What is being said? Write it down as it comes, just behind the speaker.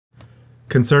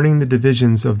Concerning the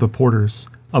divisions of the porters,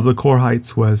 of the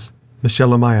Korhites was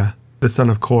Meshelemiah, the son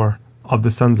of Kor, of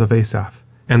the sons of Asaph.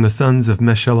 And the sons of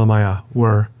Meshelemiah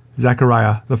were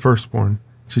Zechariah the firstborn,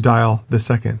 Jediel the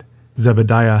second,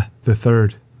 Zebediah the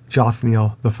third,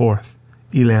 Jothniel the fourth,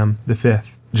 Elam the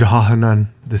fifth, Jehohanan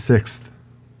the sixth,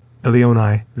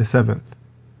 Elionai the seventh.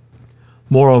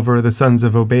 Moreover, the sons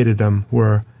of Obed-Edom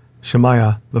were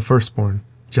Shemaiah the firstborn,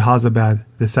 Jehozabad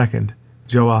the second,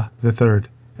 Joah the third,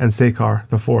 and Sakar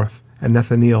the fourth, and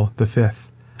Nethaneel the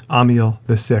fifth, Amiel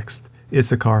the sixth,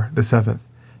 Issachar the seventh,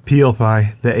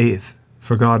 Peelthai the eighth,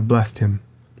 for God blessed him.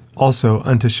 Also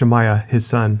unto Shemaiah his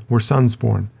son were sons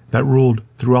born, that ruled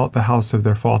throughout the house of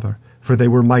their father, for they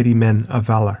were mighty men of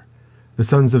valor. The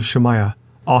sons of Shemaiah,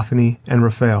 Othni and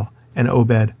Raphael, and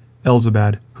Obed,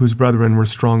 Elzabad, whose brethren were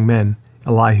strong men,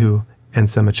 Elihu and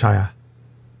Semachiah.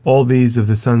 All these of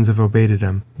the sons of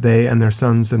Obed-Edom, they and their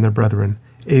sons and their brethren,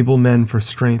 able men for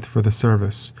strength for the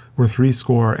service, were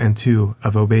 62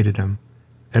 of Obed-Edom.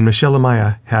 And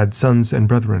Meshelemiah had sons and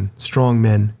brethren, strong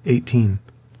men, 18.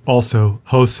 Also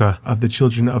Hosa of the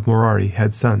children of Merari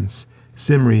had sons,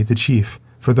 Simri the chief,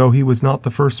 for though he was not the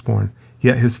firstborn,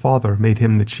 yet his father made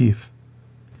him the chief.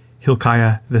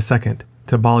 Hilkiah the second,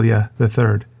 Tabaliah the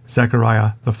third,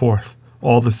 Zechariah the fourth.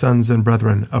 All the sons and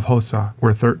brethren of Hosa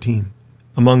were 13.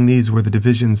 Among these were the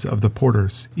divisions of the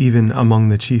porters, even among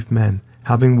the chief men,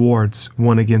 having wards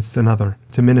one against another,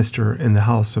 to minister in the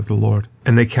house of the Lord.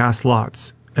 And they cast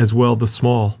lots, as well the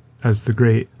small as the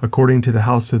great, according to the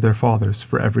house of their fathers,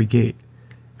 for every gate.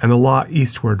 And the lot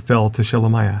eastward fell to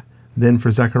Shelemiah. Then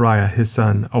for Zechariah his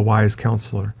son, a wise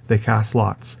counselor, they cast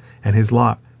lots, and his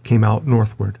lot came out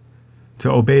northward.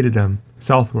 To Obed-Edom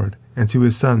southward, and to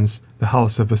his sons the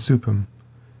house of Asupim.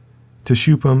 To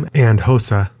Shupim and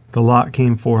Hosa the lot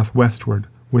came forth westward,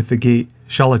 with the gate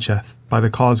Shalacheth, by the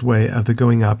causeway of the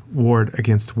going up ward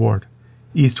against ward.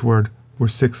 Eastward were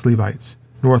 6 Levites,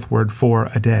 northward 4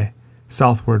 a day,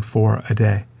 southward 4 a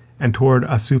day, and toward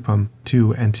Asupim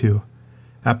 2 and 2.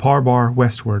 At Parbar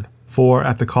westward, 4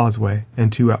 at the causeway,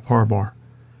 and 2 at Parbar.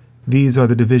 These are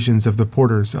the divisions of the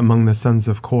porters among the sons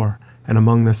of Kor, and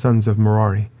among the sons of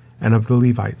Merari, and of the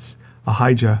Levites.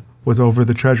 Ahijah was over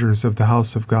the treasures of the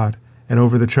house of God, and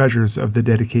over the treasures of the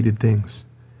dedicated things.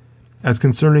 As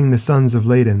concerning the sons of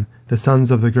Ladan, the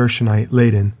sons of the Gershonite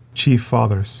Ladan, chief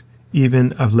fathers,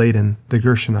 even of Ladan the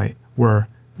Gershonite, were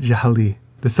Jehali.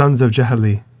 The sons of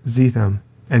Jehali, Zetham,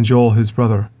 and Joel his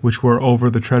brother, which were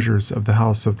over the treasures of the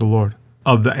house of the Lord.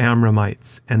 Of the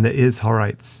Amramites, and the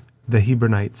Izharites, the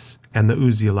Hebronites, and the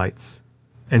Uzzielites.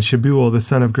 And Shebuel the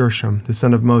son of Gershom, the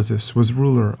son of Moses, was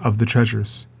ruler of the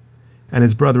treasures. And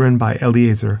his brethren by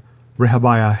Eleazar,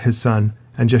 Rehabiah his son,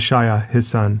 and Jeshiah his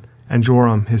son, and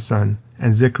Joram his son,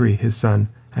 and Zichri his son,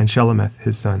 and Shelemith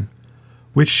his son.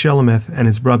 Which Shelemith and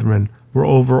his brethren were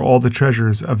over all the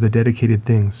treasures of the dedicated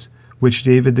things, which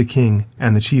David the king,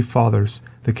 and the chief fathers,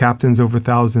 the captains over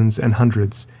thousands and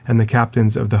hundreds, and the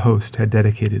captains of the host had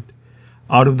dedicated.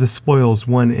 Out of the spoils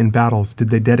won in battles did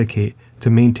they dedicate to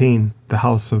maintain the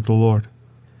house of the Lord.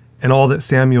 And all that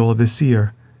Samuel the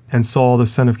seer, and Saul the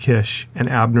son of Kish, and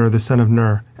Abner the son of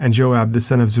Ner, and Joab the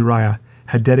son of Zeruiah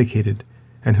had dedicated,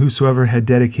 and whosoever had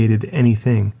dedicated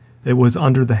anything, it was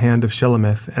under the hand of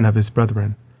Shelemith and of his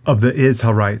brethren. Of the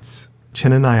Izharites,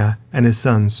 Chenaniah and his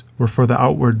sons were for the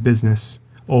outward business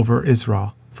over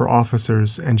Israel, for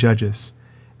officers and judges.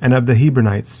 And of the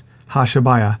Hebronites,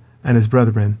 Hashabiah and his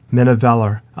brethren, men of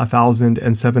valor,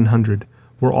 1,700,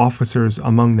 were officers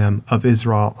among them of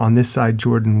Israel on this side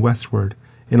Jordan westward,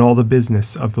 in all the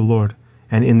business of the Lord,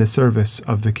 and in the service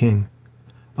of the king.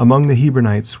 Among the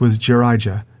Hebronites was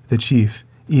Jerijah, the chief,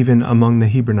 even among the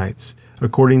Hebronites,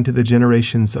 according to the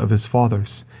generations of his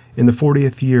fathers. In the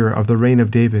 40th year of the reign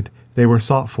of David they were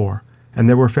sought for, and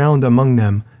there were found among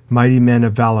them mighty men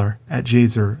of valor at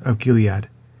Jazer of Gilead.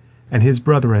 And his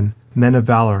brethren, men of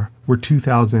valor, were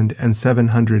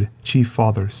 2,700 chief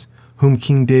fathers, whom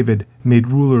King David made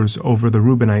rulers over the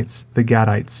Reubenites, the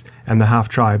Gadites, and the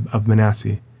half-tribe of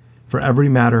Manasseh, for every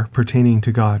matter pertaining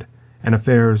to God, and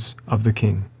affairs of the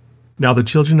king. Now the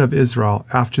children of Israel,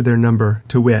 after their number,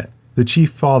 to wit, the chief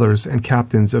fathers and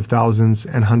captains of thousands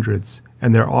and hundreds,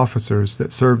 and their officers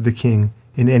that served the king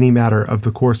in any matter of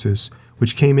the courses,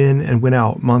 which came in and went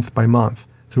out month by month,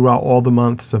 throughout all the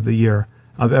months of the year,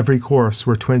 of every course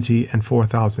were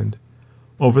 24,000.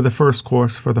 Over the first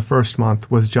course for the first month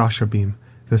was Joshabim,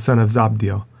 the son of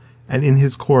Zabdiel, and in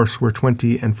his course were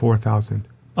 24,000.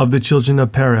 Of the children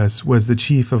of Perez was the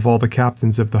chief of all the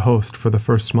captains of the host for the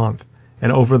first month,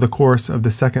 and over the course of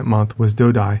the second month was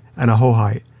Dodai, and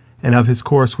Ahohite, and of his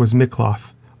course was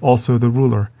Mikloth, also the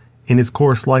ruler. In his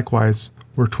course likewise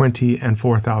were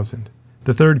 24,000.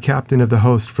 The third captain of the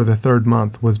host for the 3rd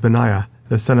month was Benaiah,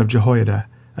 the son of Jehoiada,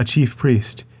 a chief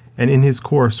priest, and in his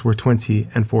course were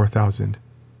 24,000.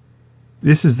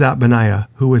 This is that Benaiah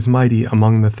who was mighty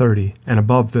among the 30, and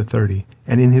above the 30,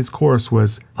 and in his course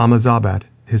was Ammizabad,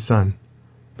 his son.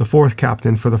 The 4th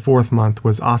captain for the 4th month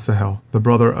was Asahel, the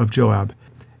brother of Joab,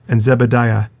 and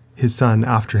Zebediah, his son,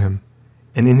 after him,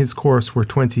 and in his course were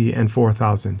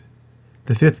 24,000.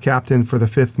 The 5th captain for the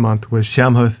 5th month was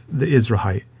Shamhuth the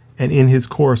Israelite, and in his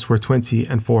course were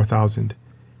 24,000.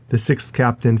 The 6th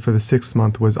captain for the 6th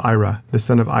month was Ira, the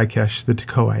son of Ikesh the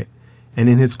Tekoite, and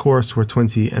in his course were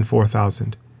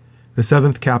 24,000. The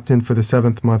 7th captain for the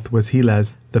 7th month was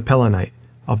Helez the Pelonite,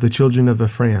 of the children of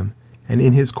Ephraim, and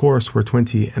in his course were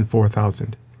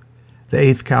 24,000. The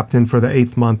 8th captain for the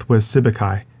 8th month was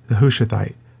Sibbecai the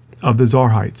Hushathite, of the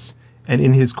Zarhites, and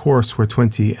in his course were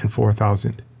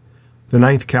 24,000. The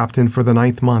 9th captain for the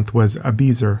 9th month was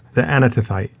Abiezer the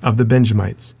Anatothite, of the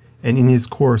Benjamites, and in his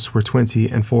course were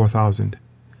 24,000.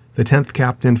 The 10th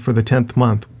captain for the 10th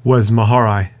month was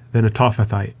Maharai the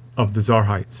Netophathite, of the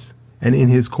Zarhites, and in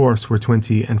his course were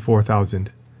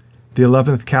 24,000. The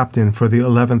 11th captain for the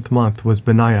 11th month was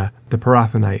Benaiah the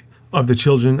Pirathonite, of the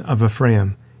children of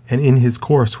Ephraim, and in his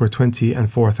course were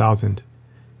 24,000.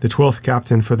 The 12th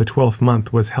captain for the 12th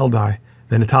month was Heldai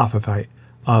the Netophathite,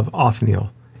 of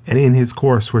Othniel, and in his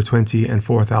course were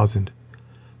 24,000.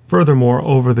 Furthermore,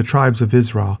 over the tribes of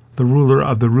Israel, the ruler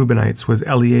of the Reubenites was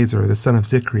Eleazar the son of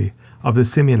Zichri, of the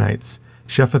Simeonites,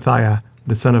 Shephatiah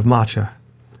the son of Maachah,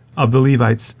 of the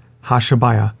Levites,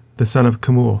 Hashabiah the son of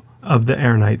Kemuel, of the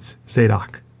Aaronites,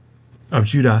 Zadok, of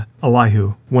Judah,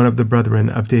 Elihu, one of the brethren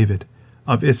of David,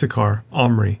 of Issachar,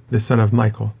 Omri the son of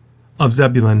Michael, of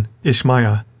Zebulun,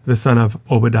 Ishmaiah the son of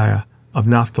Obadiah, of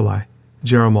Naphtali,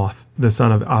 Jeremoth the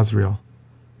son of Azriel,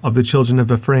 of the children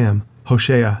of Ephraim,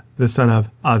 Hoshea the son of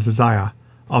Azaziah,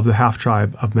 of the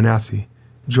half-tribe of Manasseh,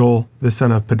 Joel the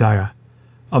son of Pedaiah,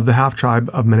 of the half-tribe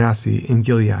of Manasseh in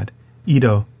Gilead,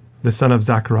 Edo the son of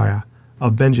Zechariah,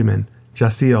 of Benjamin,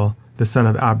 Jasiel the son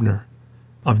of Abner,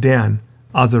 of Dan,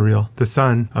 Azareel the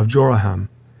son of Joraham.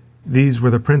 These were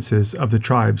the princes of the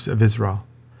tribes of Israel.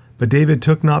 But David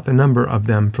took not the number of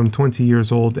them from 20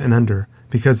 years old and under,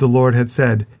 because the Lord had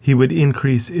said he would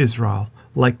increase Israel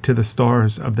like to the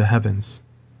stars of the heavens.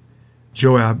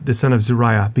 Joab the son of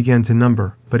Zeruiah began to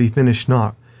number, but he finished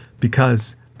not,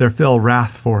 because there fell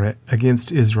wrath for it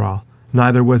against Israel,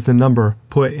 neither was the number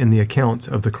put in the account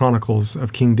of the Chronicles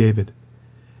of King David.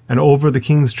 And over the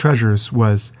king's treasures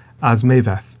was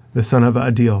Azmaveth the son of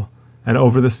Adil, and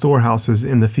over the storehouses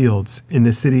in the fields, in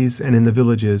the cities and in the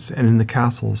villages and in the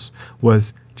castles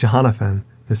was Jehonathan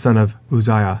the son of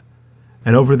Uzziah.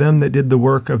 And over them that did the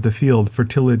work of the field for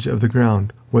tillage of the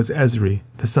ground was Ezri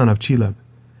the son of Chelub.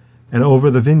 And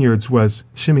over the vineyards was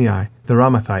Shimei the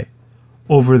Ramathite.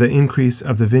 Over the increase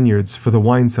of the vineyards for the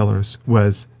wine cellars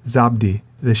was Zabdi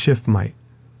the Shiphmite.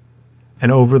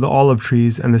 And over the olive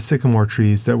trees and the sycamore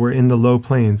trees that were in the low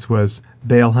plains was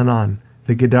Baal-Hanan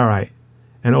the Gedarite.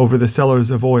 And over the cellars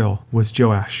of oil was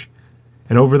Joash.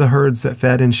 And over the herds that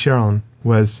fed in Sharon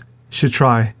was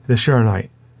Shitrai the Sharonite.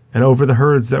 And over the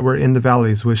herds that were in the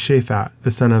valleys was Shaphat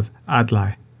the son of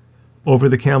Adlai. Over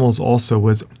the camels also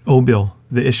was Obil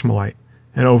the Ishmaelite.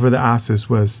 And over the asses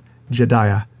was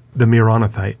Jediah the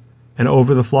Meronothite. And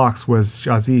over the flocks was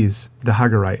Jaziz the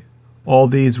Hagarite. All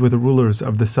these were the rulers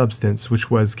of the substance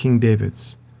which was King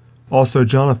David's. Also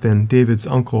Jonathan, David's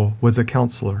uncle, was a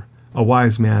counselor, a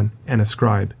wise man, and a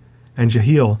scribe. And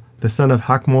Jehiel, the son of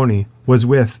Hakmoni, was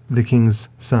with the king's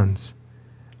sons.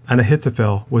 And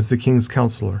Ahithophel was the king's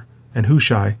counselor, and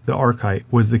Hushai the Archite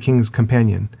was the king's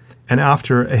companion. And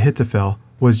after Ahithophel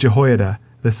was Jehoiada,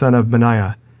 the son of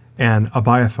Benaiah, and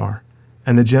Abiathar.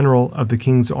 And the general of the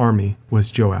king's army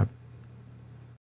was Joab.